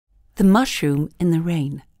The mushroom in the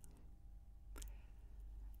rain.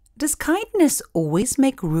 Does kindness always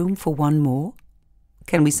make room for one more?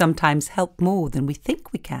 Can we sometimes help more than we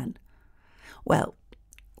think we can? Well,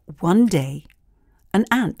 one day, an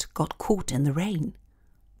ant got caught in the rain.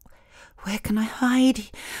 Where can I hide?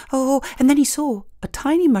 Oh, and then he saw a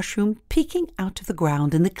tiny mushroom peeking out of the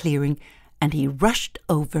ground in the clearing, and he rushed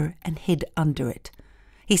over and hid under it.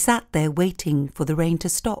 He sat there waiting for the rain to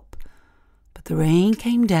stop. But the rain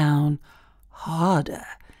came down harder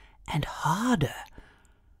and harder.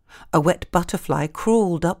 A wet butterfly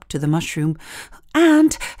crawled up to the mushroom.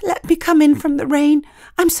 "Ant, let me come in from the rain.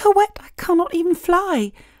 I'm so wet I cannot even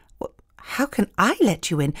fly." "Well, how can I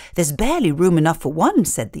let you in? There's barely room enough for one,"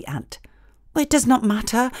 said the ant. "It does not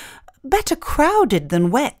matter. Better crowded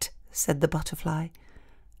than wet," said the butterfly.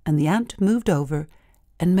 And the ant moved over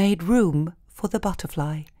and made room for the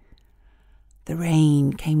butterfly. The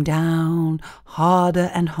rain came down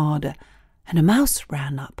harder and harder, and a mouse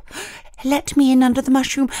ran up. "Let me in under the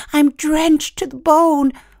mushroom. I'm drenched to the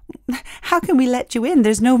bone." "How can we let you in?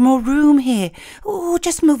 There's no more room here." "Oh,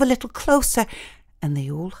 just move a little closer." And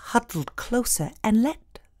they all huddled closer and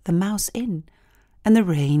let the mouse in. And the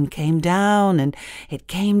rain came down, and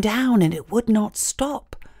it would not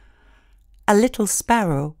stop. A little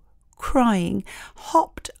sparrow, crying,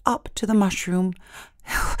 hopped up to the mushroom.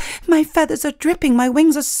 "My feathers are dripping. My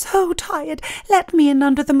wings are so tired. Let me in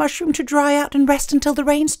under the mushroom to dry out and rest until the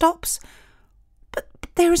rain stops." But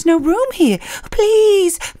there is no room here.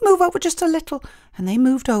 "Please, move over just a little." And they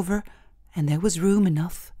moved over, and there was room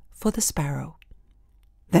enough for the sparrow.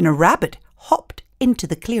 Then a rabbit hopped into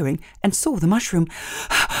the clearing and saw the mushroom.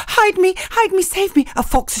 Hide me, save me. A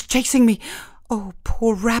fox is chasing me." "Oh,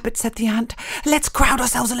 poor rabbit," said the ant. "Let's crowd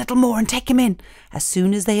ourselves a little more and take him in." As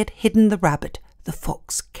soon as they had hidden the rabbit, the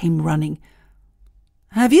fox came running.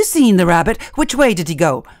 "Have you seen the rabbit? Which way did he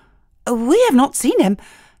go?" "We have not seen him."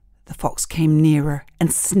 The fox came nearer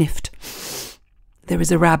and sniffed. "There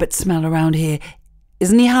is a rabbit smell around here.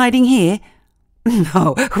 Isn't he hiding here?"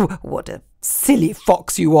 "No, what a silly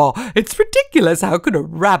fox you are. It's ridiculous. How could a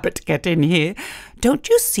rabbit get in here? Don't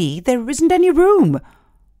you see there isn't any room?"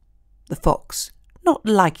 The fox, not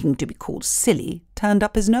liking to be called silly, turned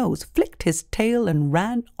up his nose, flicked his tail and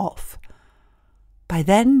ran off. By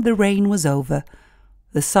then the rain was over.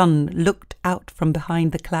 The sun looked out from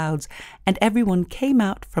behind the clouds, and everyone came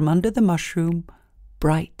out from under the mushroom,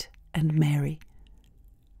 bright and merry.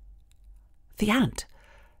 The ant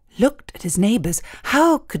looked at his neighbours.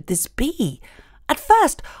 How could this be? "At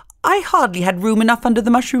first, I hardly had room enough under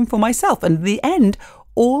the mushroom for myself, and in the end,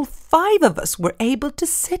 all 5 of us were able to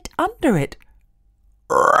sit under it."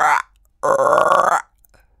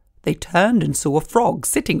 They turned and saw a frog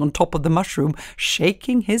sitting on top of the mushroom,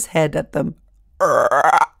 shaking his head at them.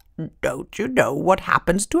 "Don't you know what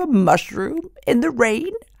happens to a mushroom in the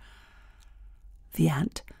rain?" The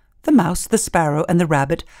ant, the mouse, the sparrow, and the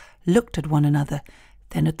rabbit looked at one another,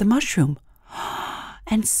 then at the mushroom.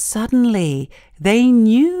 And suddenly they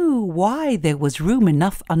knew why there was room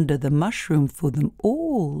enough under the mushroom for them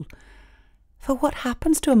all. For what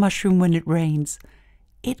happens to a mushroom when it rains?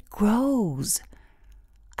 It grows.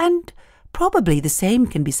 And probably the same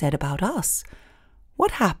can be said about us.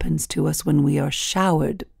 What happens to us when we are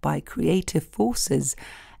showered by creative forces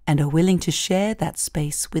and are willing to share that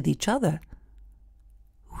space with each other?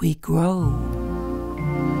 We grow.